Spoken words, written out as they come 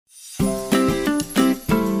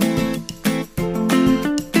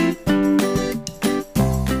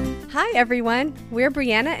Hi, everyone. We're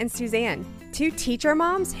Brianna and Suzanne, two teacher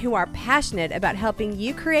moms who are passionate about helping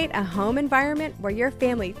you create a home environment where your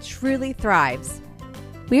family truly thrives.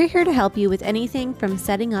 We're here to help you with anything from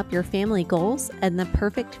setting up your family goals and the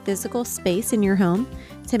perfect physical space in your home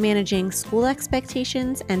to managing school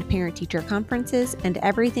expectations and parent-teacher conferences and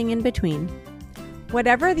everything in between.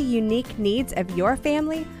 Whatever the unique needs of your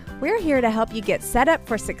family, we're here to help you get set up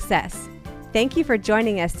for success. Thank you for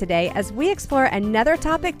joining us today as we explore another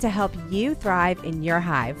topic to help you thrive in your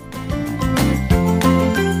hive.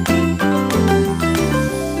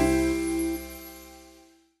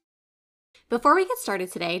 Before we get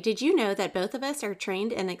started today, did you know that both of us are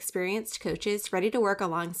trained and experienced coaches ready to work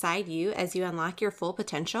alongside you as you unlock your full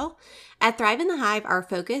potential? At Thrive in the Hive, our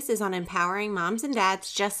focus is on empowering moms and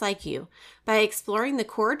dads just like you. By exploring the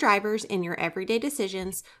core drivers in your everyday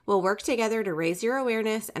decisions, we'll work together to raise your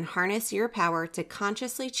awareness and harness your power to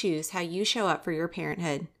consciously choose how you show up for your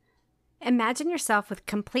parenthood. Imagine yourself with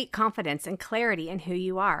complete confidence and clarity in who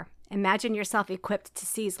you are. Imagine yourself equipped to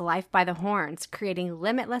seize life by the horns, creating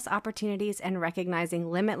limitless opportunities and recognizing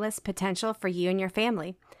limitless potential for you and your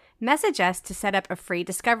family. Message us to set up a free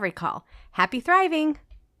discovery call. Happy thriving!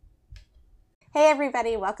 Hey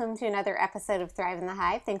everybody, welcome to another episode of Thrive in the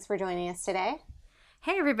Hive. Thanks for joining us today.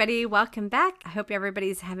 Hey everybody, welcome back. I hope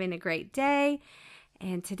everybody's having a great day.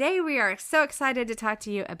 And today we are so excited to talk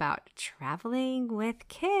to you about traveling with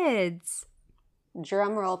kids.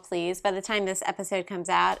 Drum roll, please. By the time this episode comes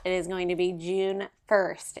out, it is going to be June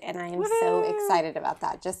 1st, and I am so excited about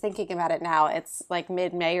that. Just thinking about it now, it's like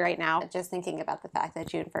mid-May right now. Just thinking about the fact that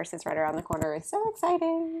June 1st is right around the corner is so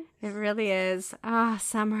exciting. It really is.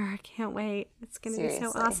 Summer. I can't wait. It's going to be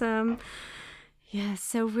so awesome. Yeah,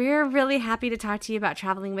 so we're really happy to talk to you about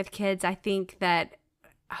traveling with kids. I think that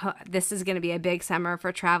this is going to be a big summer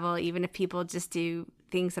for travel, even if people just do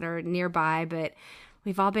things that are nearby, but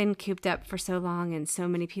we've all been cooped up for so long, and so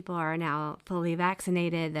many people are now fully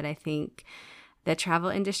vaccinated that I think the travel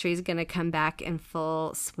industry is going to come back in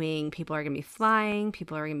full swing. People are going to be flying.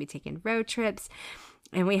 People are going to be taking road trips.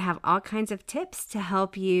 And we have all kinds of tips to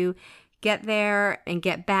help you get there and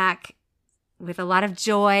get back with a lot of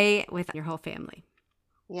joy with your whole family.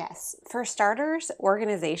 Yes. For starters,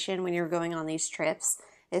 organization when you're going on these trips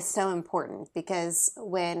is so important, because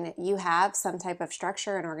when you have some type of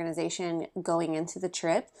structure and organization going into the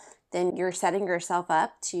trip, then you're setting yourself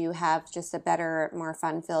up to have just a better, more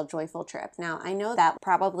fun-filled, joyful trip. Now, I know that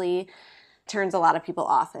probably turns a lot of people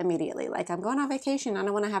off immediately. Like, I'm going on vacation, I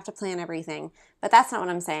don't want to have to plan everything. But that's not what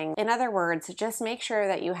I'm saying. In other words, just make sure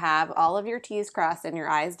that you have all of your T's crossed and your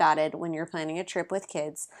I's dotted when you're planning a trip with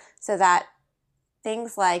kids, so that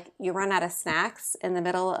things like you run out of snacks in the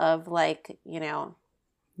middle of, like,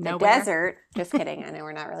 the desert. Just kidding. I know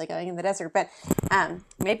we're not really going in the desert, but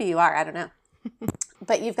maybe you are. I don't know.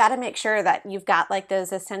 But you've got to make sure that you've got like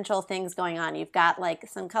those essential things going on. You've got like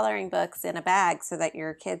some coloring books in a bag so that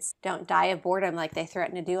your kids don't die of boredom like they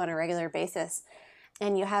threaten to do on a regular basis.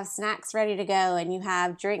 And you have snacks ready to go, and you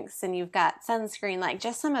have drinks, and you've got sunscreen, like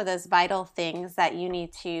just some of those vital things that you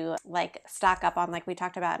need to like stock up on, like we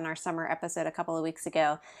talked about in our summer episode a couple of weeks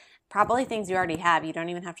ago. Probably things you already have. You don't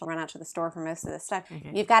even have to run out to the store for most of this stuff. Okay.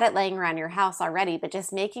 You've got it laying around your house already, but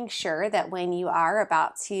just making sure that when you are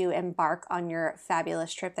about to embark on your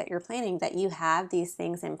fabulous trip that you're planning, that you have these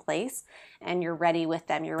things in place and you're ready with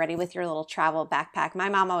them. You're ready with your little travel backpack. My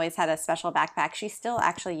mom always had a special backpack. She still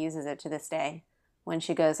actually uses it to this day when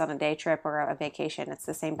she goes on a day trip or a vacation. It's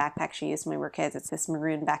the same backpack she used when we were kids. It's this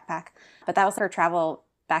maroon backpack. But that was her travel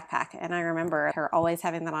backpack, and I remember her always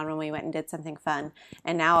having that on when we went and did something fun.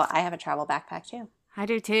 And now I have a travel backpack too. I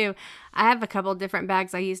do too. I have a couple different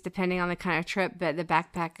bags I use depending on the kind of trip, but the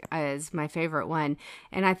backpack is my favorite one.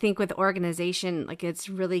 And I think with organization, like, it's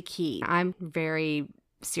really key. I'm very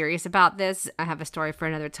serious about this. I have a story for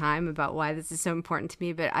another time about why this is so important to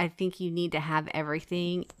me, but I think you need to have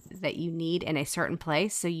everything that you need in a certain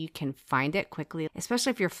place so you can find it quickly,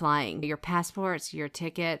 especially if you're flying. Your passports, your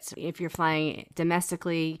tickets, if you're flying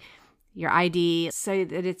domestically, your ID, so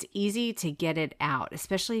that it's easy to get it out,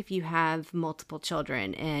 especially if you have multiple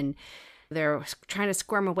children and they're trying to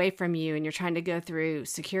squirm away from you and you're trying to go through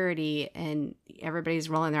security and everybody's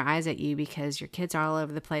rolling their eyes at you because your kids are all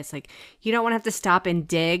over the place. Like, you don't want to have to stop and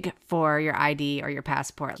dig for your ID or your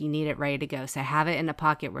passport. You need it ready to go. So have it in a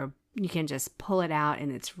pocket where you can just pull it out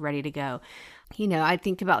and it's ready to go. I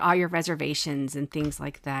think about all your reservations and things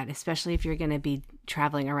like that, especially if you're going to be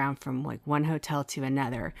traveling around from like one hotel to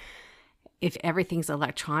another. If everything's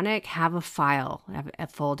electronic, have a file, have a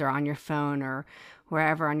folder on your phone or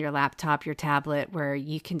wherever on your laptop, your tablet, where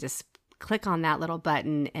you can just click on that little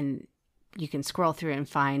button and you can scroll through and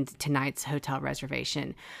find tonight's hotel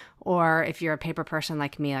reservation. Or if you're a paper person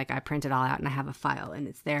like me, like I print it all out and I have a file and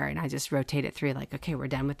it's there and I just rotate it through like, okay, we're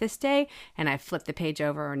done with this day. And I flip the page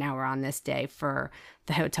over, or now we're on this day for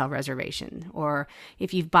the hotel reservation. Or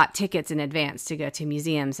if you've bought tickets in advance to go to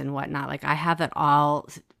museums and whatnot, like I have it all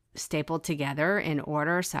stapled together in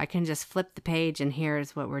order, so I can just flip the page and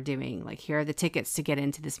here's what we're doing. Like, here are the tickets to get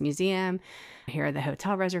into this museum, here are the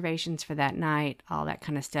hotel reservations for that night, all that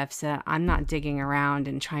kind of stuff. So I'm not digging around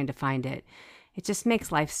and trying to find it. It just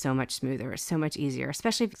makes life so much smoother, so much easier,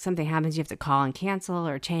 especially if something happens, you have to call and cancel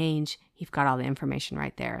or change. You've got all the information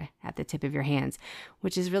right there at the tip of your hands,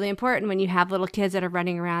 which is really important when you have little kids that are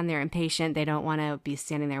running around. They're impatient. They don't want to be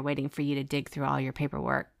standing there waiting for you to dig through all your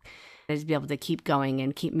paperwork. Just be able to keep going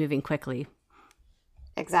and keep moving quickly.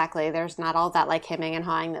 Exactly. There's not all that like hemming and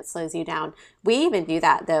hawing that slows you down. We even do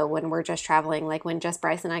that though when we're just traveling. Like when just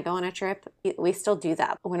Bryce and I go on a trip, we still do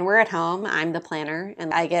that. When we're at home, I'm the planner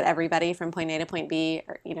and I get everybody from point A to point B.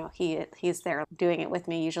 Or, you know, he's there doing it with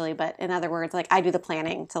me usually. But in other words, like I do the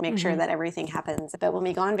planning to make sure that everything happens. But when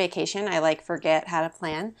we go on vacation, I like forget how to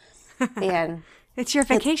plan. And it's your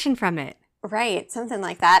vacation from it. Right, something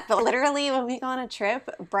like that. But literally when we go on a trip,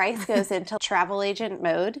 Bryce goes into travel agent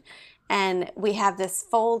mode and we have this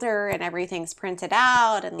folder and everything's printed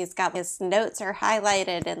out and he's got his notes are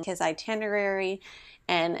highlighted and his itinerary,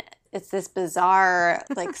 and it's this bizarre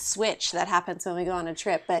like switch that happens when we go on a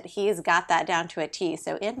trip, but he's got that down to a T.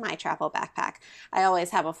 So in my travel backpack, I always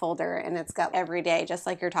have a folder and it's got every day, just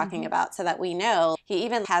like you're talking about, so that we know. He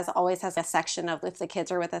even always has a section of, if the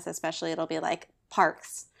kids are with us especially, it'll be like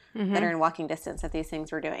parks that are in walking distance of these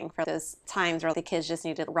things we're doing for those times where the kids just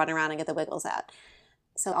need to run around and get the wiggles out.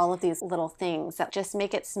 So all of these little things that just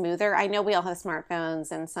make it smoother. I know we all have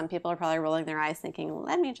smartphones and some people are probably rolling their eyes thinking,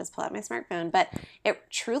 let me just pull out my smartphone. But it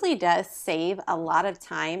truly does save a lot of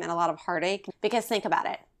time and a lot of heartache, because think about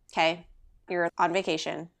it, okay? You're on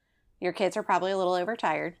vacation. Your kids are probably a little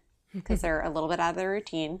overtired because they're a little bit out of their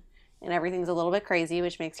routine. And everything's a little bit crazy,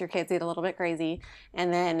 which makes your kids get a little bit crazy.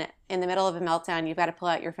 And then in the middle of a meltdown, you've got to pull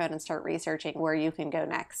out your phone and start researching where you can go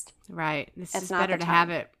next. Right. It's better to have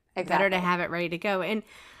it. Better to have it ready to go. And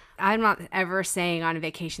I'm not ever saying on a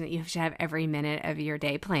vacation that you should have every minute of your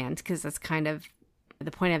day planned, because that's kind of the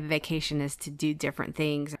point of a vacation, is to do different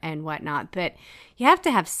things and whatnot. But you have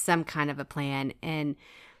to have some kind of a plan and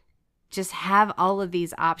just have all of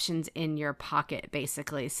these options in your pocket,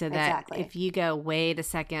 basically, so that if you go, wait a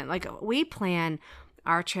second, like we plan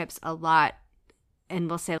our trips a lot, and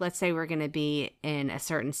we'll say, let's say we're going to be in a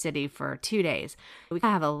certain city for 2 days. We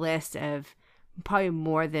have a list of probably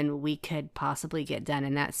more than we could possibly get done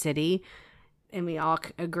in that city. And we all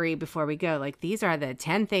agree before we go, like, these are the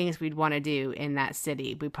 10 things we'd want to do in that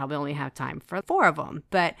city. We probably only have time for 4 of them.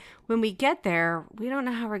 But when we get there, we don't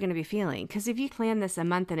know how we're going to be feeling. Because if you plan this a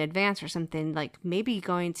month in advance or something, like maybe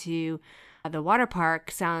going to the water park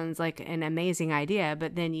sounds like an amazing idea,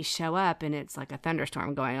 but then you show up and it's like a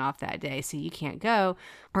thunderstorm going off that day, so you can't go,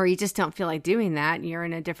 or you just don't feel like doing that and you're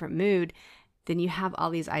in a different mood. Then you have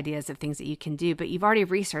all these ideas of things that you can do, but you've already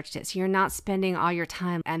researched it. So you're not spending all your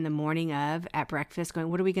time and the morning of at breakfast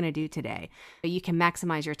going, what are we going to do today? But you can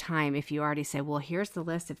maximize your time if you already say, well, here's the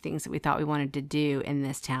list of things that we thought we wanted to do in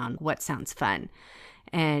this town. What sounds fun?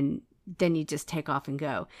 And then you just take off and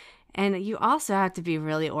go. And you also have to be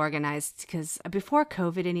really organized, because before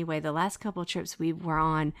COVID anyway, the last couple of trips we were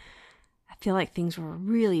on, I feel like things were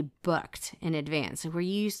really booked in advance. So we're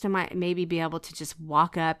used to maybe be able to just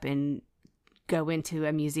walk up and go into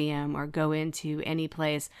a museum or go into any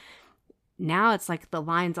place. Now it's like the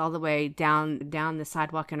line's all the way down the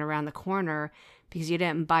sidewalk and around the corner because you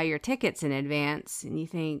didn't buy your tickets in advance, and you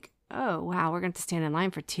think, oh wow, we're going to stand in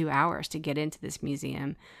line for 2 hours to get into this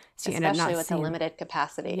museum. So especially with the limited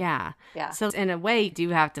capacity. Yeah. So in a way, you do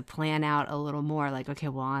have to plan out a little more, like, okay,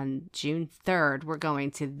 well, on June 3rd, we're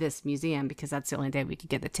going to this museum because that's the only day we could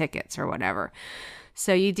get the tickets or whatever.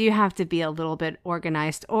 So you do have to be a little bit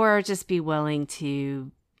organized, or just be willing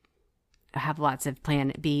to have lots of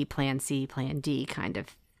plan B, plan C, plan D kind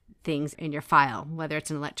of things in your file, whether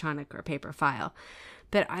it's an electronic or paper file.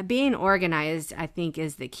 But being organized, I think,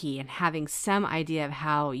 is the key, and having some idea of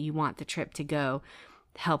how you want the trip to go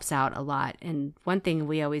helps out a lot. And one thing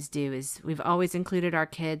we always do is we've always included our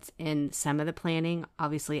kids in some of the planning,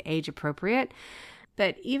 obviously age appropriate.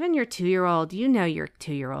 But even your 2-year-old, you know your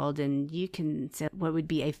 2-year-old, and you can say what would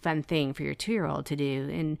be a fun thing for your 2-year-old to do,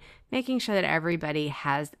 and making sure that everybody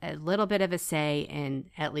has a little bit of a say in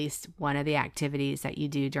at least one of the activities that you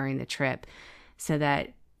do during the trip, so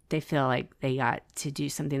that they feel like they got to do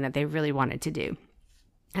something that they really wanted to do.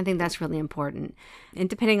 I think that's really important. And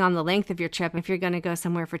depending on the length of your trip, if you're going to go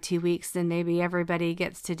somewhere for 2 weeks, then maybe everybody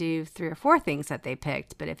gets to do 3 or 4 things that they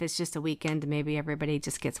picked. But if it's just a weekend, maybe everybody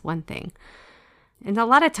just gets one thing. And a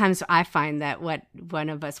lot of times I find that what one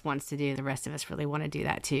of us wants to do, the rest of us really want to do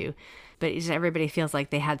that too. But just everybody feels like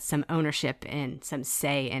they had some ownership and some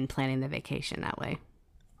say in planning the vacation that way.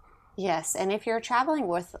 Yes, and if you're traveling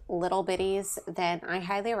with little bitties, then I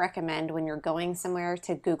highly recommend when you're going somewhere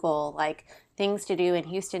to Google like things to do in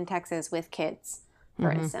Houston, Texas with kids,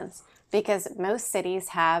 for instance, because most cities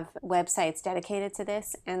have websites dedicated to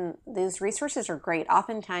this, and those resources are great.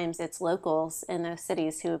 Oftentimes it's locals in those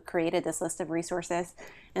cities who have created this list of resources,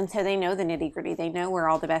 and so they know the nitty-gritty. They know where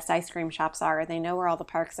all the best ice cream shops are. They know where all the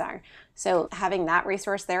parks are. So having that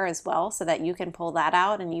resource there as well, so that you can pull that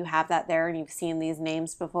out and you have that there and you've seen these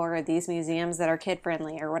names before, or these museums that are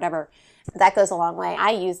kid-friendly or whatever, that goes a long way.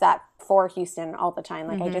 I use that for Houston all the time.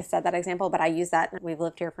 Like I just said that example, but I use that. We've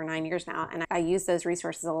lived here for 9 years now, and I use those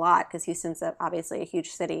resources a lot because Houston's obviously a huge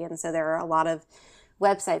city. And so there are a lot of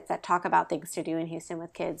websites that talk about things to do in Houston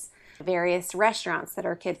with kids, various restaurants that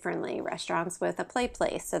are kid-friendly, restaurants with a play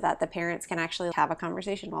place so that the parents can actually have a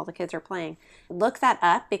conversation while the kids are playing. Look that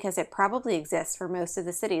up because it probably exists for most of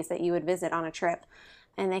the cities that you would visit on a trip.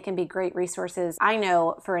 And they can be great resources. I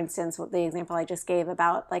know, for instance, the example I just gave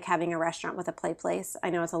about like having a restaurant with a play place. I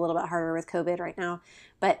know it's a little bit harder with COVID right now,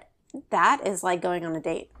 but that is like going on a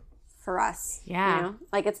date for us. Yeah. You know?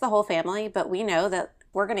 Like it's the whole family, but we know that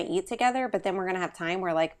we're going to eat together, but then we're going to have time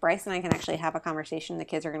where like Bryce and I can actually have a conversation. The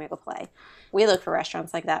kids are going to go play. We look for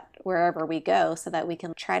restaurants like that wherever we go so that we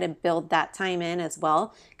can try to build that time in as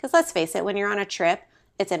well. Because let's face it, when you're on a trip,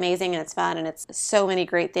 it's amazing and it's fun and it's so many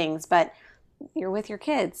great things, but you're with your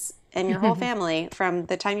kids and your whole family from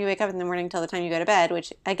the time you wake up in the morning till the time you go to bed,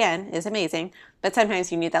 which again is amazing. But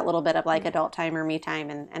sometimes you need that little bit of like adult time or me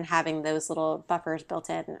time, and having those little buffers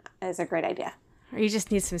built in is a great idea. Or you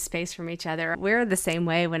just need some space from each other. We're the same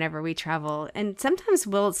way whenever we travel. And sometimes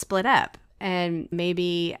we'll split up. And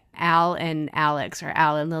maybe Al and Alex or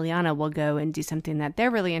Al and Liliana will go and do something that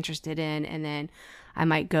they're really interested in. And then I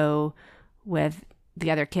might go with the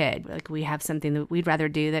other kid. Like we have something that we'd rather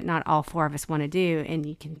do that not all 4 of us want to do. And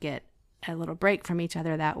you can get a little break from each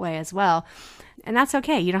other that way as well. And that's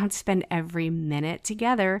okay. You don't have to spend every minute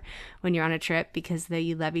together when you're on a trip because though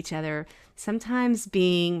you love each other, sometimes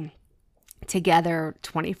being together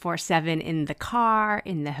 24/7 in the car,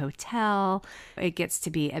 in the hotel, it gets to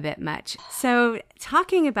be a bit much. So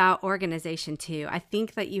talking about organization too, I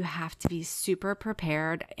think that you have to be super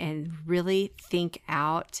prepared and really think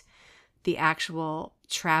out the actual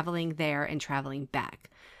traveling there and traveling back,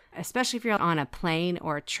 especially if you're on a plane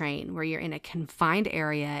or a train where you're in a confined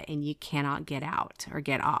area and you cannot get out or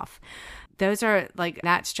get off. Those are like,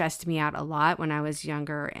 that stressed me out a lot when I was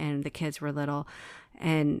younger and the kids were little.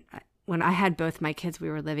 And when I had both my kids, we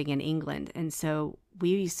were living in England. And so we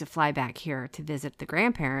used to fly back here to visit the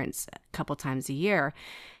grandparents a couple times a year.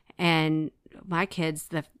 And my kids,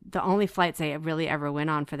 the only flights they really ever went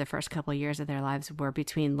on for the first couple of years of their lives were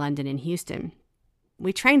between London and Houston.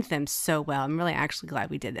 We trained them so well. I'm really actually glad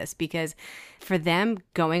we did this because for them,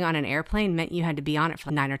 going on an airplane meant you had to be on it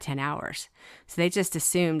for 9 or 10 hours. So they just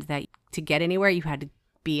assumed that to get anywhere, you had to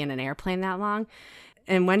be in an airplane that long.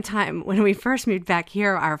 And one time when we first moved back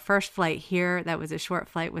here, our first flight here, that was a short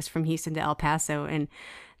flight, was from Houston to El Paso. And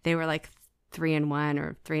they were like 3 and 1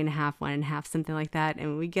 or 3 and a half, 1.5, something like that.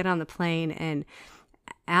 And we get on the plane and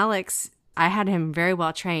Alex, I had him very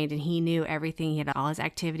well trained and he knew everything. He had all his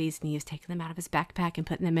activities and he was taking them out of his backpack and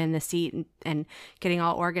putting them in the seat and getting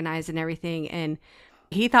all organized and everything. And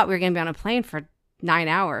he thought we were going to be on a plane for 9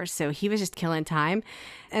 hours. So he was just killing time.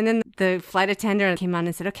 And then the flight attendant came on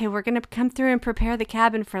and said, okay, we're going to come through and prepare the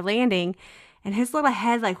cabin for landing. And his little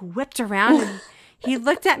head like whipped around and he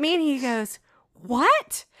looked at me and he goes,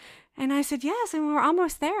 what? And I said, yes, and we're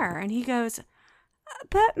almost there. And he goes,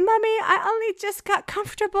 but Mommy, I only just got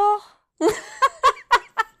comfortable. And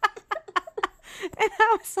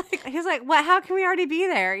I was like, he was like, what? How can we already be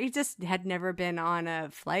there? He just had never been on a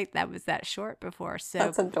flight that was that short before. So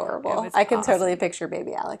that's adorable. I can totally picture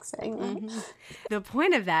baby Alex saying that. The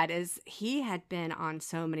point of that is he had been on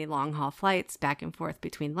so many long haul flights back and forth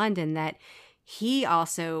between London that he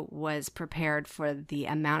also was prepared for the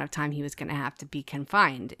amount of time he was going to have to be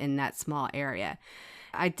confined in that small area.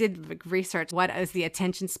 I did research what is the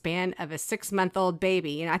attention span of a 6-month-old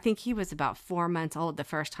baby. And I think he was about 4 months old the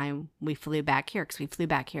first time we flew back here because we flew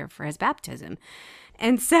back here for his baptism.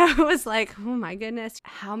 And so it was like, oh my goodness,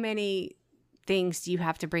 how many things do you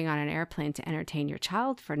have to bring on an airplane to entertain your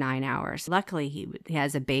child for 9 hours? Luckily, he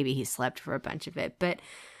has a baby. He slept for a bunch of it. But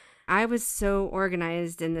I was so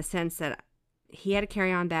organized in the sense that he had a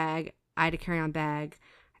carry-on bag. I had a carry-on bag.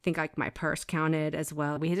 I think like my purse counted as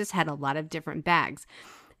well. We just had a lot of different bags.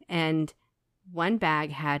 And one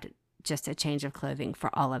bag had just a change of clothing for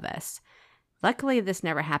all of us. Luckily, this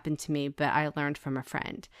never happened to me, but I learned from a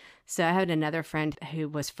friend. So I had another friend who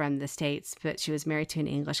was from the States, but she was married to an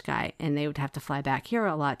English guy, and they would have to fly back here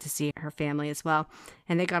a lot to see her family as well.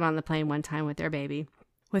 And they got on the plane one time with their baby.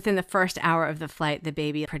 Within the first hour of the flight, the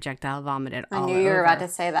baby projectile vomited all over. I knew you were about to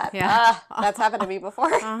say that. Yeah. That's happened to me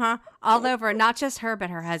before. All over. Not just her,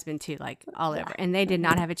 but her husband too, like all over. And they did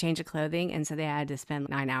not have a change of clothing, and so they had to spend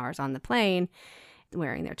 9 hours on the plane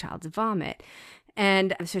wearing their child's vomit.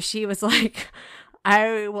 And so she was like,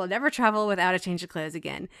 I will never travel without a change of clothes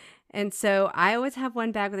again. And so I always have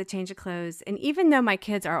one bag with a change of clothes. And even though my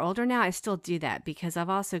kids are older now, I still do that because I've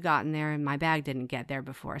also gotten there and my bag didn't get there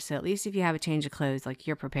before. So at least if you have a change of clothes, like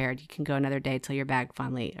you're prepared, you can go another day till your bag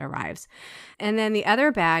finally arrives. And then the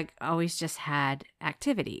other bag always just had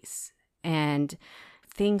activities and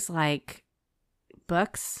things like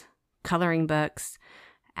books, coloring books,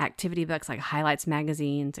 activity books like Highlights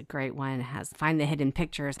Magazine's a great one. It has Find the Hidden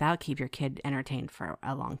Pictures. That'll keep your kid entertained for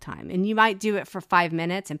a long time. And you might do it for 5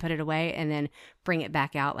 minutes and put it away and then bring it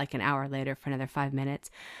back out like an hour later for another 5 minutes.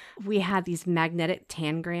 We had these magnetic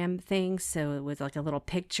tangram things. So it was like a little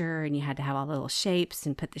picture and you had to have all the little shapes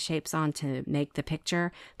and put the shapes on to make the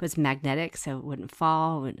picture. But it's magnetic so it wouldn't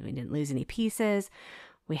fall. We didn't lose any pieces.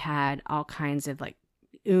 We had all kinds of like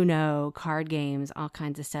Uno, card games, all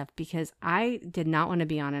kinds of stuff, because I did not want to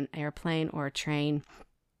be on an airplane or a train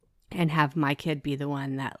and have my kid be the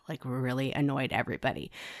one that like really annoyed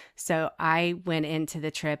everybody. So I went into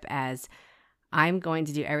the trip as I'm going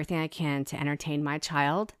to do everything I can to entertain my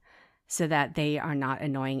child so that they are not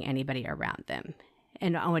annoying anybody around them.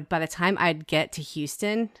 And by the time I'd get to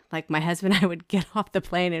Houston, like my husband and I would get off the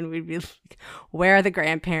plane and we'd be like, where are the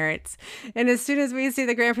grandparents? And as soon as we see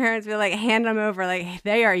the grandparents, we like hand them over, like,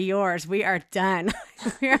 they are yours. We are done.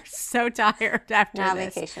 We are so tired after now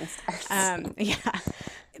this. Vacation starts. Yeah.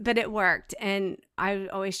 But it worked. And I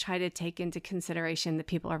always try to take into consideration the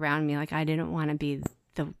people around me. Like I didn't want to be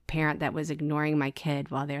the parent that was ignoring my kid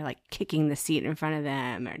while they're like kicking the seat in front of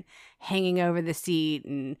them and hanging over the seat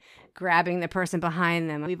and grabbing the person behind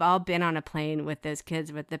them. We've all been on a plane with those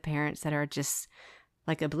kids with the parents that are just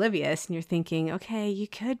like oblivious, and you're thinking, okay, you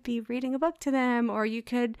could be reading a book to them or you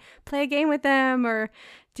could play a game with them or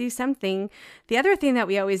do something. The other thing that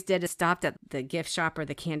we always did is stopped at the gift shop or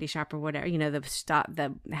the candy shop or whatever, you know, the stop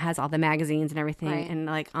that has all the magazines and everything. Right. And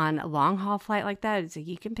like on a long haul flight like that, it's like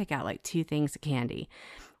you can pick out like 2 things of candy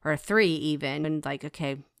or 3 even. And like,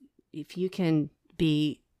 okay, if you can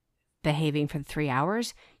be behaving for 3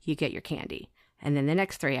 hours, you get your candy. And then the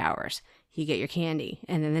next 3 hours, you get your candy.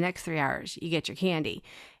 And then the next 3 hours, you get your candy.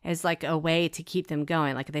 It's like a way to keep them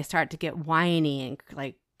going. Like if they start to get whiny and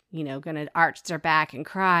like, you know, going to arch their back and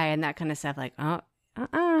cry and that kind of stuff. Like,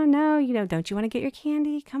 no, you know, don't you want to get your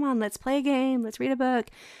candy? Come on, let's play a game. Let's read a book.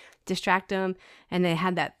 Distract them. And they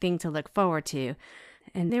had that thing to look forward to.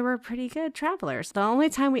 And they were pretty good travelers. The only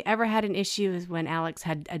time we ever had an issue is when Alex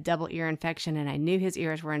had a double ear infection and I knew his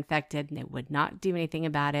ears were infected and they would not do anything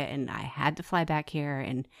about it. And I had to fly back here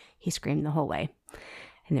and he screamed the whole way.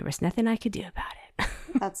 And there was nothing I could do about it.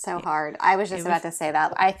 That's so hard. I was just about to say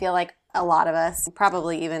that. I feel like a lot of us,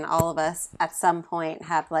 probably even all of us at some point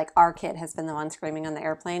have like our kid has been the one screaming on the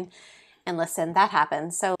airplane. And listen, that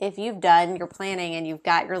happens. So if you've done your planning and you've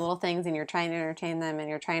got your little things and you're trying to entertain them and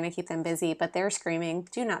you're trying to keep them busy, but they're screaming,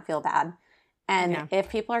 do not feel bad. And if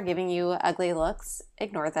people are giving you ugly looks,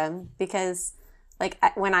 ignore them, because like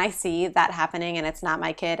when I see that happening and it's not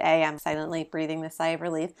my kid, I'm silently breathing the sigh of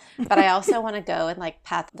relief. But I also want to go and like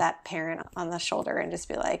pat that parent on the shoulder and just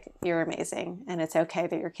be like, you're amazing. And it's okay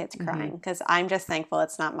that your kid's crying, because I'm just thankful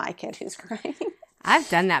it's not my kid who's crying. I've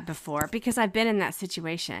done that before because I've been in that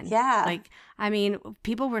situation. Yeah. Like, I mean,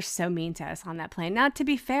 people were so mean to us on that plane. Now, to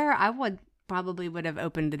be fair, I probably would have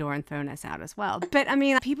opened the door and thrown us out as well. But I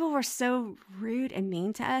mean, people were so rude and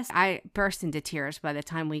mean to us. I burst into tears by the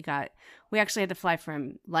time we actually had to fly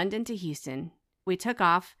from London to Houston. We took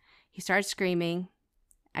off. He started screaming.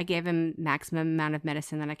 I gave him maximum amount of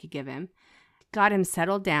medicine that I could give him. Got him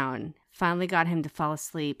settled down. Finally got him to fall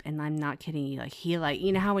asleep. And I'm not kidding you. Like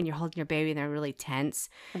you know how when you're holding your baby and they're really tense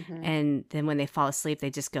and then when they fall asleep, they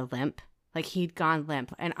just go limp. Like he'd gone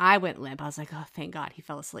limp and I went limp. I was like, oh, thank God he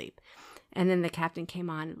fell asleep. And then the captain came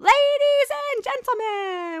on, ladies and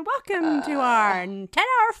gentlemen, welcome to our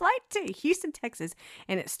 10-hour flight to Houston, Texas.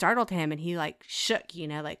 And it startled him and he like shook, you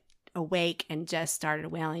know, like awake and just started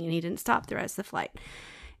wailing and he didn't stop the rest of the flight.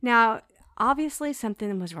 Now, obviously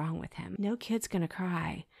something was wrong with him. No kid's going to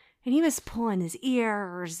cry And he was pulling his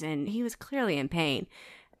ears and he was clearly in pain.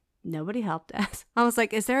 Nobody helped us. I was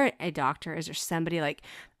like, is there a doctor? Is there somebody like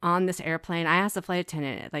on this airplane? I asked the flight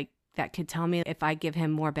attendant, like, that could tell me if I give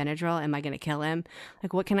him more Benadryl, am I going to kill him?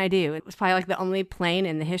 Like, what can I do? It was probably like the only plane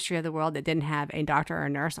in the history of the world that didn't have a doctor or a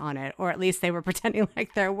nurse on it, or at least they were pretending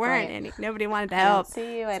like there weren't any. Nobody wanted to help. I don't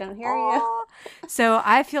see you. I don't hear you. So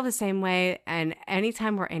I feel the same way. And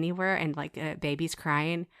anytime we're anywhere and like a baby's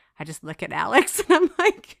crying, I just look at Alex and I'm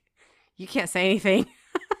like, you can't say anything.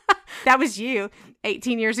 That was you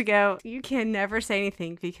 18 years ago. You can never say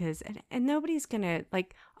anything because, and nobody's going to,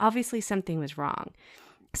 like, obviously something was wrong.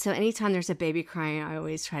 So anytime there's a baby crying, I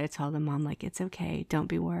always try to tell the mom, like, it's okay. Don't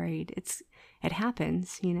be worried. It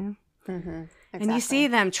happens, you know? Mm-hmm. Exactly. And you see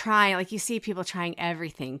them trying, like, you see people trying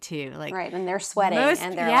everything too. Like, right. And they're sweating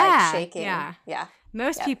and they're like shaking. Yeah.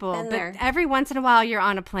 Most people, but every once in a while you're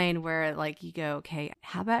on a plane where like you go, okay,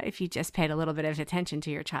 how about if you just paid a little bit of attention to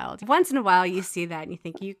your child? Once in a while you see that and you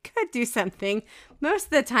think you could do something. Most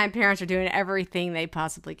of the time parents are doing everything they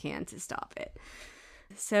possibly can to stop it.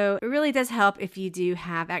 So it really does help if you do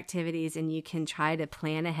have activities and you can try to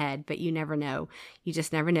plan ahead, but you never know. You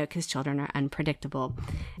just never know because children are unpredictable.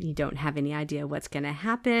 You don't have any idea what's going to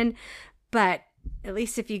happen. But at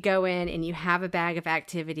least if you go in and you have a bag of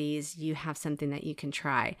activities, you have something that you can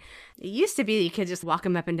try. It used to be you could just walk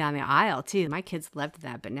them up and down the aisle too. My kids loved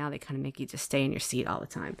that, but now they kind of make you just stay in your seat all the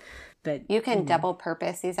time. But you can double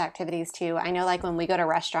purpose these activities too. I know like when we go to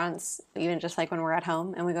restaurants, even just like when we're at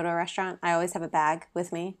home and we go to a restaurant, I always have a bag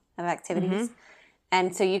with me of activities. Mm-hmm.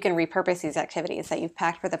 And so you can repurpose these activities that you've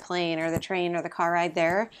packed for the plane or the train or the car ride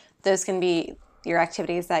there. Those can be your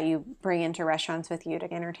activities that you bring into restaurants with you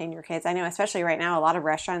to entertain your kids. I know, especially right now, a lot of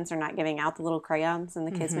restaurants are not giving out the little crayons in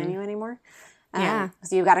the kids menu anymore.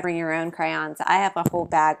 So you've got to bring your own crayons. I have a whole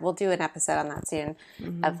bag. We'll do an episode on that soon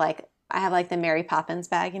of like, I have like the Mary Poppins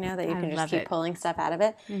bag, you know, that you can just keep pulling stuff out of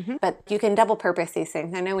it. Mm-hmm. But you can double purpose these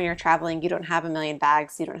things. I know when you're traveling, you don't have a million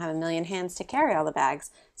bags. You don't have a million hands to carry all the bags.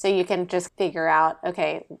 So you can just figure out,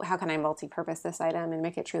 okay, how can I multi-purpose this item and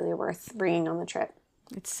make it truly worth bringing on the trip?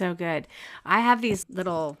 It's so good. I have these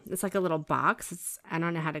it's like a little box. I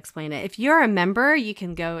don't know how to explain it. If you're a member, you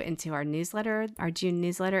can go into our newsletter, our June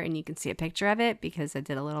newsletter, and you can see a picture of it because I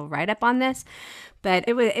did a little write-up on this. But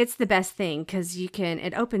it's the best thing because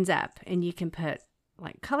it opens up and you can put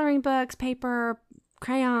like coloring books, paper,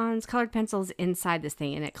 crayons, colored pencils inside this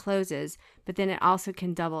thing and it closes. But then it also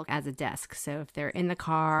can double as a desk. So if they're in the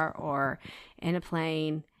car or in a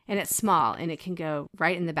plane, and it's small and it can go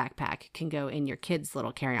right in the backpack. It can go in your kid's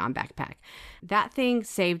little carry-on backpack. That thing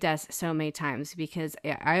saved us so many times because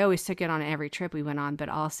I always took it on every trip we went on, but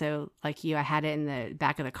also like you, I had it in the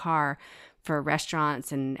back of the car for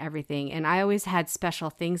restaurants and everything. And I always had special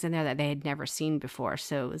things in there that they had never seen before.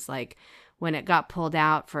 So it was like when it got pulled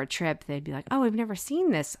out for a trip, they'd be like, oh, we've never seen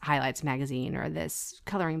this Highlights magazine or this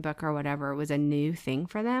coloring book or whatever. It was a new thing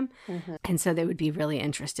for them. Mm-hmm. And so they would be really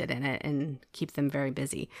interested in it and keep them very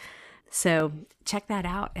busy. So check that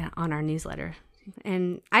out on our newsletter.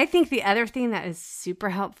 And I think the other thing that is super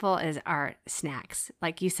helpful is our snacks.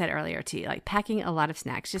 Like you said earlier too, like packing a lot of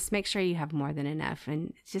snacks. Just make sure you have more than enough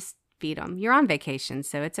and just feed them. You're on vacation,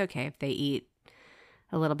 so it's okay if they eat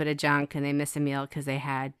a little bit of junk and they miss a meal because they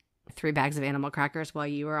had 3 bags of animal crackers while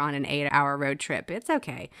you were on an 8-hour road trip. It's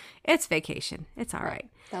okay. It's vacation. It's all right.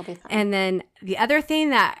 They'll be fine. And then the other thing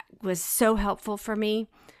that was so helpful for me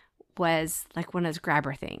was like one of those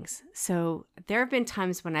grabber things. So there have been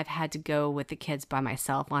times when I've had to go with the kids by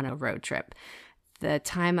myself on a road trip. The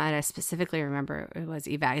time I specifically remember it was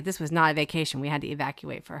this was not a vacation. We had to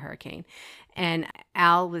evacuate for a hurricane. And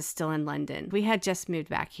Al was still in London. We had just moved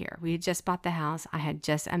back here. We had just bought the house. I had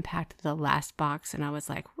just unpacked the last box and I was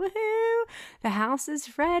like, woohoo, the house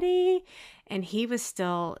is ready. And he was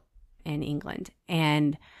still in England.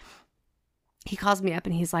 And he calls me up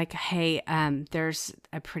and he's like, hey, there's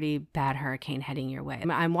a pretty bad hurricane heading your way.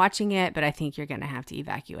 I'm watching it, but I think you're going to have to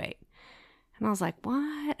evacuate. And I was like,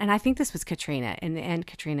 what? And I think this was Katrina. In the end,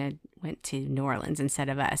 Katrina went to New Orleans instead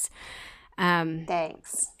of us.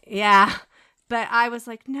 Thanks. Yeah. But I was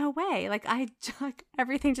like, no way. Like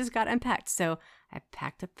everything just got unpacked. So I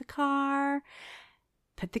packed up the car,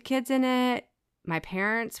 put the kids in it. My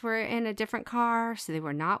parents were in a different car, so they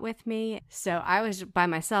were not with me. So I was by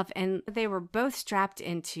myself, and they were both strapped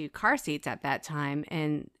into car seats at that time,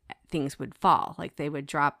 and things would fall. Like they would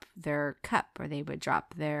drop their cup or they would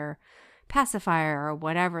drop their pacifier or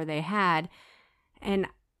whatever they had, and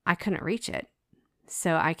I couldn't reach it.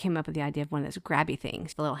 So I came up with the idea of one of those grabby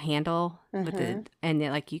things, the little handle with and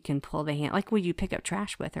like you can pull the hand, like when you pick up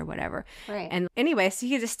trash with or whatever. Right. And anyway, so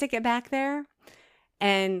you just stick it back there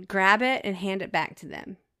and grab it and hand it back to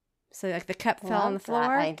them. So like the cup fell on the Love that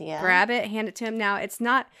floor, idea. grab it, hand it to him. Now it's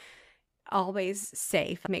not always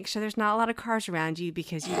safe. Make sure there's not a lot of cars around you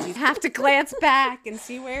because you do have to glance back and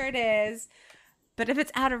see where it is. But if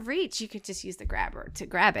it's out of reach, you could just use the grabber to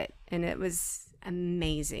grab it. And it was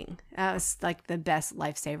amazing. That was like the best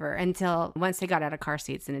lifesaver until once they got out of car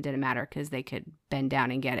seats and it didn't matter because they could bend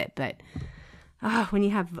down and get it. But when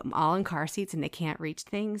you have them all in car seats and they can't reach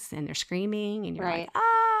things and they're screaming and you're Right. like,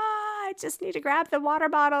 I just need to grab the water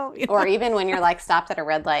bottle. You know? Or even when you're like stopped at a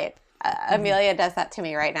red light. Amelia does that to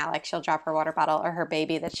me right now. Like she'll drop her water bottle or her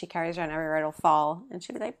baby that she carries around everywhere. It'll fall. And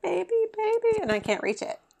she'll be like, baby, baby. And I can't reach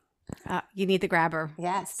it. You need the grabber.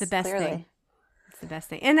 Yes. It's the best clearly. thing. It's the best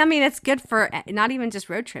thing. And I mean, it's good for not even just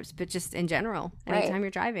road trips, but just in general, anytime Right. you're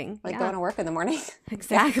driving. Like Yeah. going to work in the morning.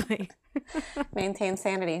 Exactly. Maintain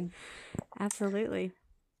sanity. Absolutely.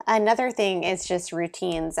 Another thing is just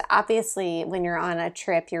routines. Obviously, when you're on a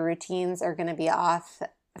trip, your routines are going to be off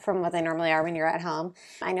from what they normally are when you're at home.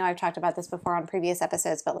 I know I've talked about this before on previous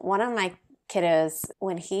episodes, but one of my kiddos,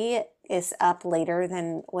 when he is up later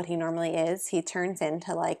than what he normally is, he turns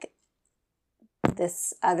into like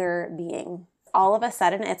this other being. All of a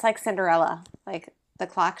sudden, it's like Cinderella. Like the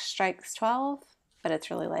clock strikes 12, but it's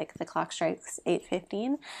really like the clock strikes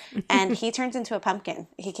 8:15, and he turns into a pumpkin.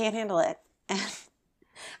 He can't handle it. And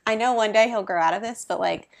I know one day he'll grow out of this, but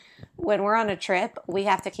like when we're on a trip, we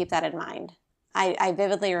have to keep that in mind. I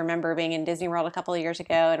vividly remember being in Disney World a couple of years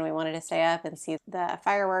ago and we wanted to stay up and see the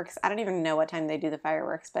fireworks. I don't even know what time they do the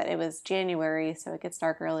fireworks, but it was January, so it gets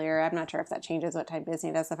dark earlier. I'm not sure if that changes what time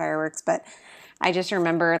Disney does the fireworks, but I just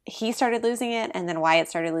remember he started losing it and then Wyatt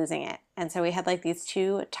started losing it. And so we had like these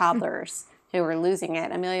two toddlers who were losing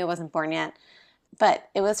it. Amelia wasn't born yet. But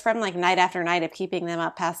it was from like night after night of keeping them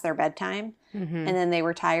up past their bedtime. Mm-hmm. And then they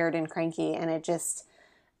were tired and cranky. And it just,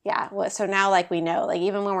 yeah. So now like we know, like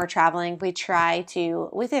even when we're traveling, we try to,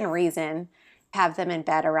 within reason, have them in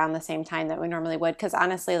bed around the same time that we normally would. Because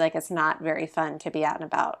honestly, like it's not very fun to be out and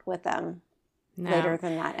about with them later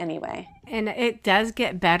than that anyway. And it does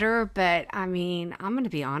get better, but I mean, I'm going to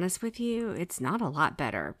be honest with you, it's not a lot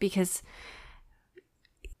better because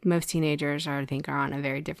most teenagers I think are on a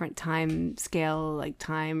very different time scale, like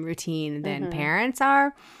time routine than parents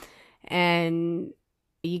are. And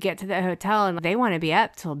you get to the hotel and they want to be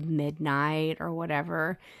up till midnight or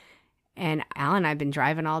whatever. And Al and I have been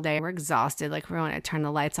driving all day. We're exhausted. Like we want to turn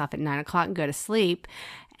the lights off at 9 o'clock and go to sleep.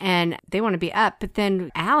 And they want to be up. But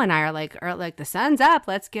then Al and I are like, the sun's up.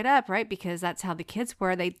 Let's get up, right? Because that's how the kids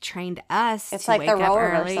were. They trained us It's to like wake the up role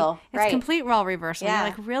early. reversal. It's Right. complete role reversal. Yeah.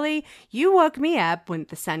 You're like, really? You woke me up when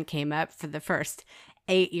the sun came up for the first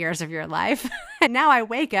 8 years of your life. And now I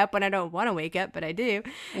wake up when I don't want to wake up, but I do.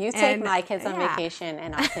 You take And, my kids on yeah. vacation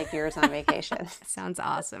and I'll take yours on vacation. Sounds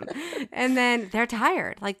awesome. And then they're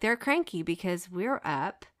tired. Like they're cranky because we're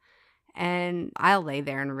up and I'll lay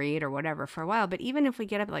there and read or whatever for a while. But even if we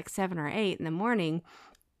get up at like 7 or 8 in the morning,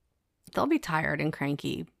 they'll be tired and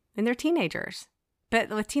cranky and they're teenagers. But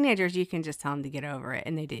with teenagers, you can just tell them to get over it.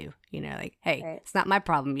 And they do, like, hey, Right. It's not my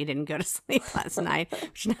problem. You didn't go to sleep last night.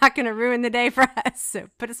 But you're not going to ruin the day for us. So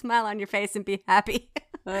put a smile on your face and be happy.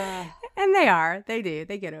 Ugh. And they are. They do.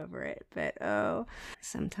 They get over it. But,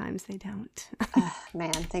 sometimes they don't.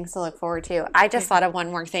 Man, things to look forward to. I just thought of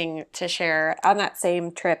one more thing to share. On that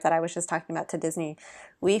same trip that I was just talking about to Disney,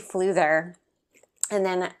 we flew there and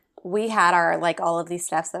then we had our, like all of these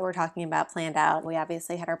steps that we're talking about planned out. We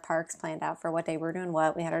obviously had our parks planned out for what day we were doing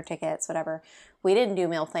what. We had our tickets, whatever. We didn't do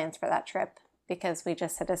meal plans for that trip because we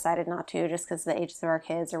just had decided not to just because of the ages of our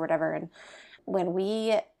kids or whatever. And when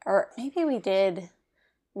maybe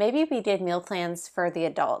we did meal plans for the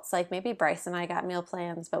adults. Like maybe Bryce and I got meal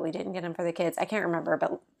plans, but we didn't get them for the kids. I can't remember,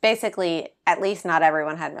 but basically at least not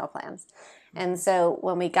everyone had meal plans. And so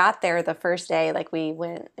when we got there the first day, like we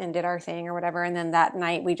went and did our thing or whatever. And then that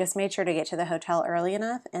night we just made sure to get to the hotel early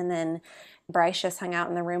enough. And then Bryce just hung out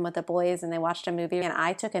in the room with the boys and they watched a movie. And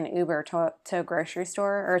I took an Uber to a grocery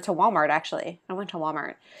store or to Walmart, actually. I went to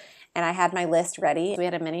Walmart and I had my list ready. We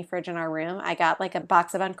had a mini fridge in our room. I got like a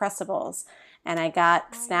box of Uncrustables and I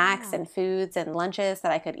got snacks and foods and lunches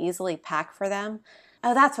that I could easily pack for them.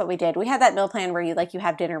 Oh, that's what we did. We had that meal plan where you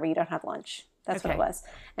have dinner but you don't have lunch. That's what it was.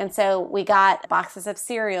 And so we got boxes of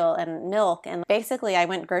cereal and milk. And basically I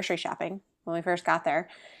went grocery shopping when we first got there.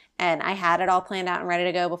 And I had it all planned out and ready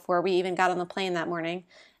to go before we even got on the plane that morning.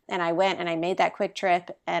 And I went and I made that quick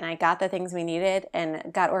trip and I got the things we needed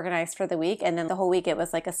and got organized for the week. And then the whole week it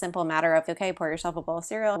was like a simple matter of, okay, pour yourself a bowl of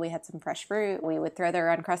cereal. We had some fresh fruit. We would throw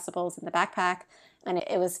their Uncrustables in the backpack. And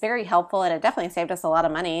it was very helpful, and it definitely saved us a lot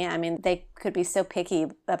of money. I mean, they could be so picky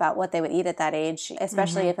about what they would eat at that age,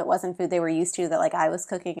 especially if it wasn't food they were used to that like I was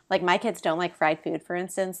cooking. Like my kids don't like fried food, for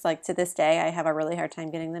instance. Like to this day, I have a really hard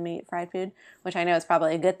time getting them to eat fried food, which I know is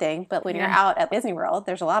probably a good thing. But when you're out at Disney World,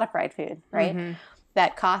 there's a lot of fried food, right?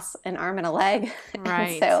 That costs an arm and a leg.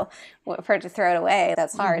 Right. So for it to throw it away,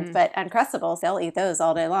 that's hard. But Uncrustables, they'll eat those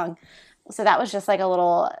all day long. So that was just like a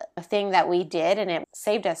little thing that we did, and it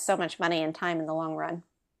saved us so much money and time in the long run.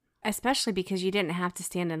 Especially because you didn't have to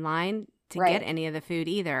stand in line to get any of the food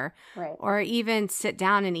either. Right. Or even sit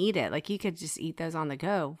down and eat it. Like you could just eat those on the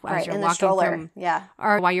go as you're in walking the stroller. from, yeah.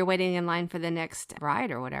 or while you're waiting in line for the next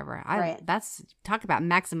ride or whatever. That's talk about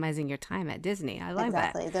maximizing your time at Disney. I love that.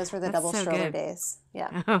 Exactly. Those were the That's double so stroller good. days.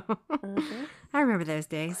 Yeah. I remember those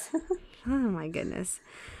days. Oh my goodness.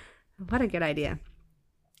 What a good idea.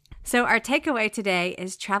 So our takeaway today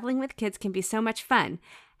is traveling with kids can be so much fun.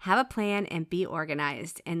 Have a plan and be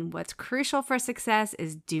organized. And what's crucial for success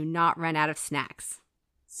is do not run out of snacks.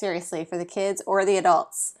 Seriously, for the kids or the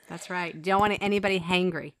adults. That's right. Don't want anybody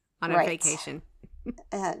hangry on a vacation.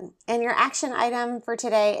 And your action item for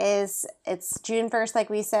today is, it's June 1st,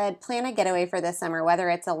 like we said, plan a getaway for this summer, whether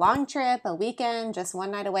it's a long trip, a weekend, just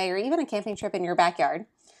one night away, or even a camping trip in your backyard.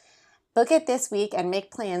 Book it this week and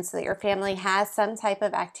make plans so that your family has some type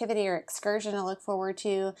of activity or excursion to look forward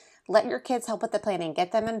to. Let your kids help with the planning.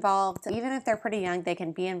 Get them involved. Even if they're pretty young, they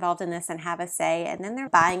can be involved in this and have a say. And then they're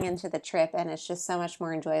buying into the trip, and it's just so much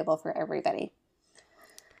more enjoyable for everybody.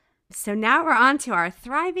 So now we're on to our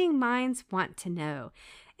Thriving Minds Want to Know.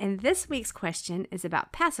 And this week's question is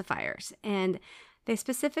about pacifiers. And they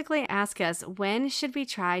specifically ask us, when should we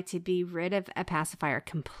try to be rid of a pacifier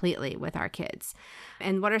completely with our kids?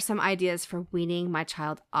 And what are some ideas for weaning my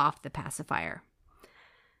child off the pacifier?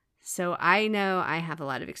 So I know I have a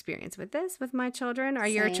lot of experience with this with my children. Are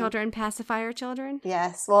your children pacifier children?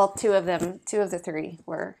 Yes. Well, two of the three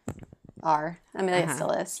are. Amelia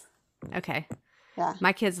still is. Okay. Yeah.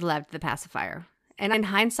 My kids loved the pacifier. And in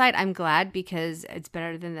hindsight, I'm glad because it's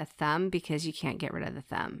better than the thumb because you can't get rid of the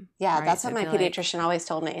thumb. Yeah, right? that's So what my pediatrician always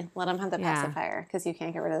told me. Let them have the pacifier because you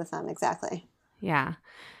can't get rid of the thumb. Exactly. Yeah.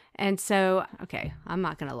 And so, okay, I'm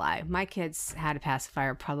not going to lie. My kids had a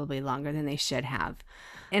pacifier probably longer than they should have.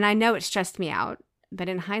 And I know it stressed me out. But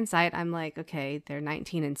in hindsight, I'm like, okay, they're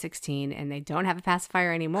 19 and 16 and they don't have a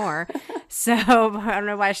pacifier anymore. So I don't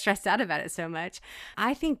know why I stressed out about it so much.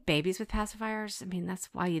 I think babies with pacifiers, I mean, that's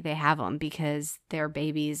why they have them, because they're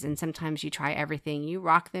babies. And sometimes you try everything. You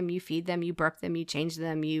rock them, you feed them, you burp them, you change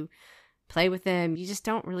them, you play with them. You just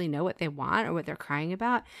don't really know what they want or what they're crying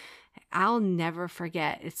about. I'll never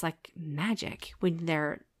forget. It's like magic when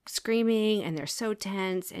they're screaming and they're so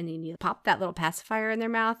tense, and then you pop that little pacifier in their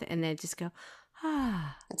mouth and they just go,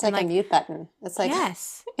 it's like a mute button. It's like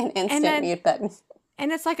an instant mute button.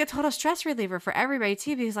 And it's like a total stress reliever for everybody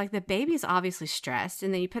too, because like the baby's obviously stressed,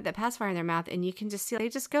 and then you put that pacifier in their mouth and you can just see they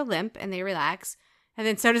just go limp and they relax. And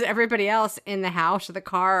then so does everybody else in the house or the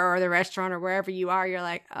car or the restaurant or wherever you are. You're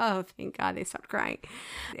like, oh, thank God they stopped crying.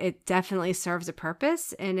 It definitely serves a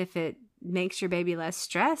purpose. And if it makes your baby less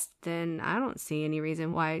stressed, then I don't see any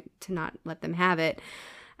reason why to not let them have it.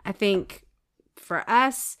 I think for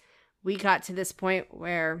us, we got to this point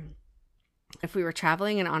where if we were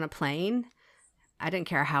traveling and on a plane, I didn't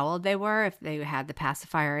care how old they were. If they had the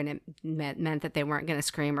pacifier and it meant that they weren't going to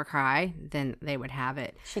scream or cry, then they would have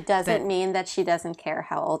it. She doesn't mean that she doesn't care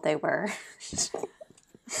how old they were.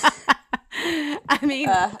 I mean,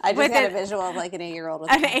 I just got a visual of like an 8-year-old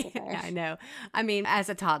with a pacifier. I know. I mean, as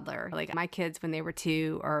a toddler, like my kids, when they were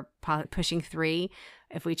 2 or pushing 3,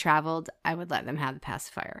 if we traveled, I would let them have the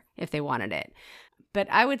pacifier if they wanted it. But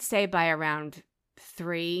I would say by around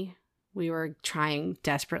 3, we were trying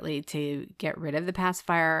desperately to get rid of the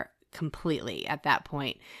pacifier completely at that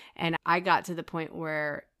point. And I got to the point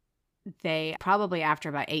where they probably after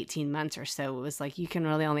about 18 months or so, it was like, you can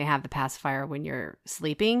really only have the pacifier when you're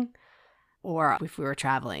sleeping or if we were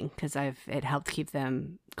traveling, because it helped keep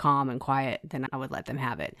them calm and quiet, then I would let them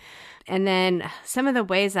have it. And then some of the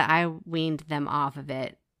ways that I weaned them off of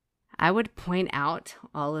it, I would point out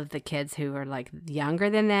all of the kids who are like younger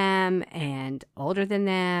than them and older than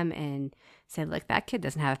them and say, look, that kid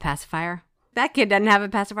doesn't have a pacifier. That kid doesn't have a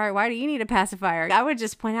pacifier. Why do you need a pacifier? I would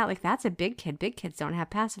just point out like, that's a big kid. Big kids don't have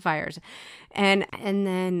pacifiers. And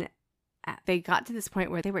then they got to this point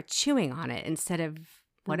where they were chewing on it instead of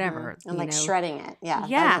whatever. And like shredding it. Yeah.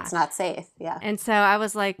 Yeah. That's not safe. Yeah. And so I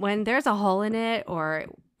was like, when there's a hole in it or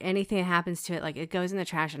anything that happens to it, like it goes in the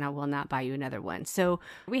trash and I will not buy you another one. So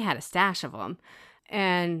we had a stash of them,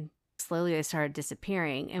 and slowly they started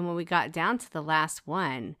disappearing. And when we got down to the last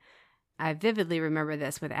one, I vividly remember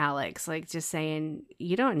this with Alex, like just saying,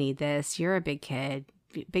 you don't need this. You're a big kid.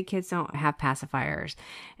 Big kids don't have pacifiers.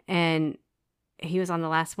 And he was on the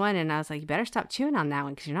last one, and I was like, you better stop chewing on that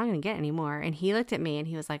one because you're not going to get any more. And he looked at me and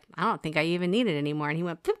he was like, I don't think I even need it anymore. And he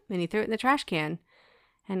went, poop, and he threw it in the trash can.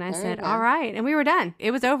 And I said, all right. And we were done.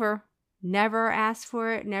 It was over. Never asked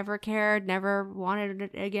for it, never cared, never wanted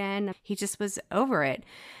it again. He just was over it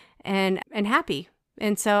and happy.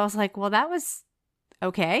 And so I was like, well, that was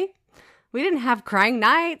okay. We didn't have crying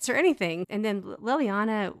nights or anything. And then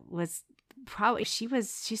Liliana was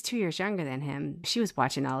she's 2 years younger than him. She was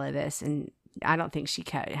watching all of this, and I don't think she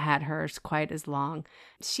had hers quite as long.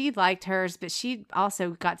 She liked hers, but she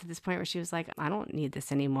also got to this point where she was like, I don't need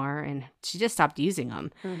this anymore. And she just stopped using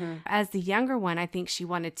them. Mm-hmm. As the younger one, I think she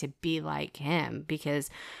wanted to be like him because,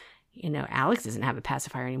 Alex doesn't have a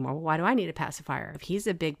pacifier anymore. Why do I need a pacifier? If he's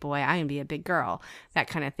a big boy, I can be a big girl, that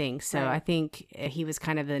kind of thing. So right. I think he was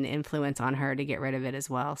kind of an influence on her to get rid of it as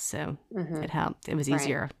well. So it helped. It was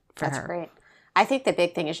easier for her. That's great. I think the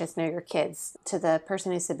big thing is just know your kids. To the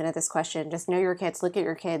person who submitted this question, just know your kids, look at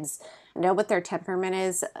your kids, know what their temperament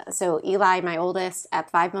is. So Eli, my oldest, at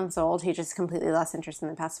 5 months old, he just completely lost interest in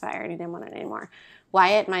the pacifier and he didn't want it anymore.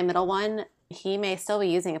 Wyatt, my middle one, he may still be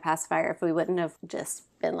using a pacifier if we wouldn't have just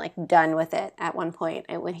been like done with it at one point.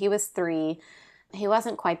 And when he was 3, he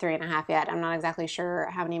wasn't quite 3.5 yet. I'm not exactly sure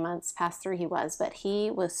how many months past 3 he was, but he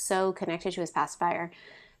was so connected to his pacifier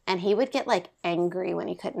and he would get like angry when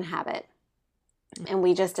he couldn't have it. And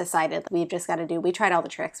we just decided we tried all the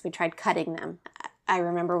tricks. We tried cutting them. I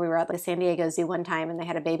remember we were at the San Diego Zoo one time and they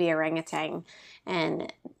had a baby orangutan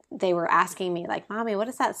and they were asking me like, Mommy, what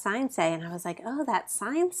does that sign say? And I was like, oh, that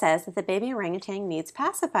sign says that the baby orangutan needs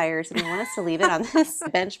pacifiers and they want us to leave it on this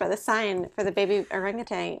bench by the sign for the baby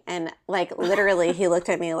orangutan. And like literally he looked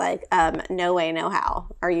at me like, no way, no how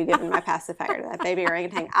are you giving my pacifier to that baby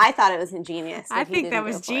orangutan? I thought it was ingenious. I think that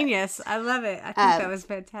was genius. I love it. I think that was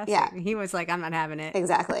fantastic. Yeah. He was like, I'm not having it.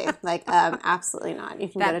 Exactly. Like, absolutely not. You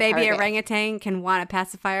can that baby orangutan can want a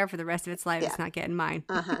pacifier for the rest of its life. Yeah. It's not getting mine.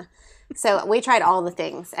 So we tried all the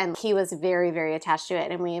things and he was very, very attached to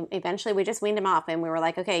it. And we just weaned him off and we were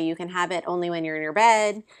like, okay, you can have it only when you're in your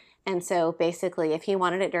bed. And so basically if he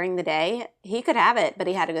wanted it during the day, he could have it, but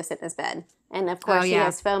he had to go sit in his bed. And of course he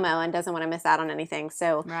has FOMO and doesn't want to miss out on anything.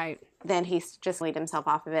 So then he's just weaned himself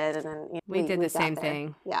off of it. And then we did the same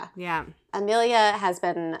thing. Yeah. Yeah. Amelia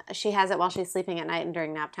she has it while she's sleeping at night and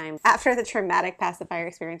during nap time. After the traumatic pacifier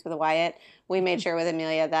experience with Wyatt, we made sure with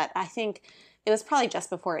Amelia that I think it was probably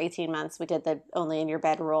just before 18 months we did the only in your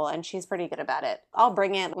bed rule, and she's pretty good about it. I'll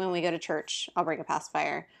bring it when we go to church. I'll bring a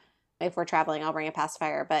pacifier. If we're traveling, I'll bring a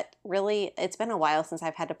pacifier. But really, it's been a while since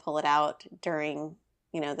I've had to pull it out during,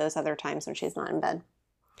 those other times when she's not in bed.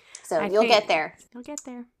 So you'll get there. You'll get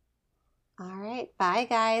there. All right. Bye,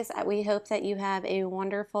 guys. We hope that you have a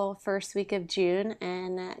wonderful first week of June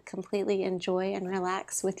and completely enjoy and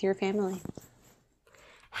relax with your family.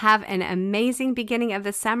 Have an amazing beginning of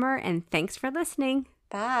the summer, and thanks for listening.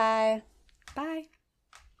 Bye. Bye.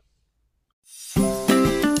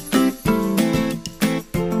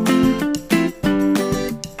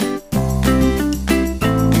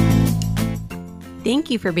 Thank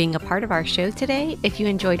you for being a part of our show today. If you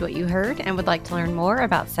enjoyed what you heard and would like to learn more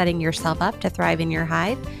about setting yourself up to thrive in your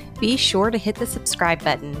hive, be sure to hit the subscribe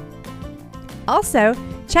button. Also,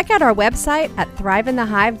 check out our website at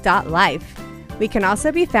thriveinthehive.life. We can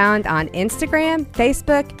also be found on Instagram,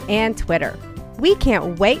 Facebook, and Twitter. We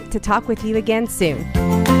can't wait to talk with you again soon.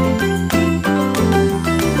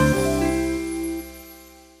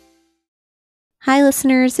 Hi,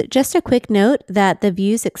 listeners. Just a quick note that the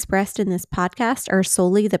views expressed in this podcast are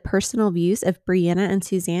solely the personal views of Brianna and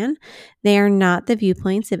Suzanne. They are not the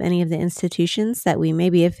viewpoints of any of the institutions that we may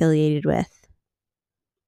be affiliated with.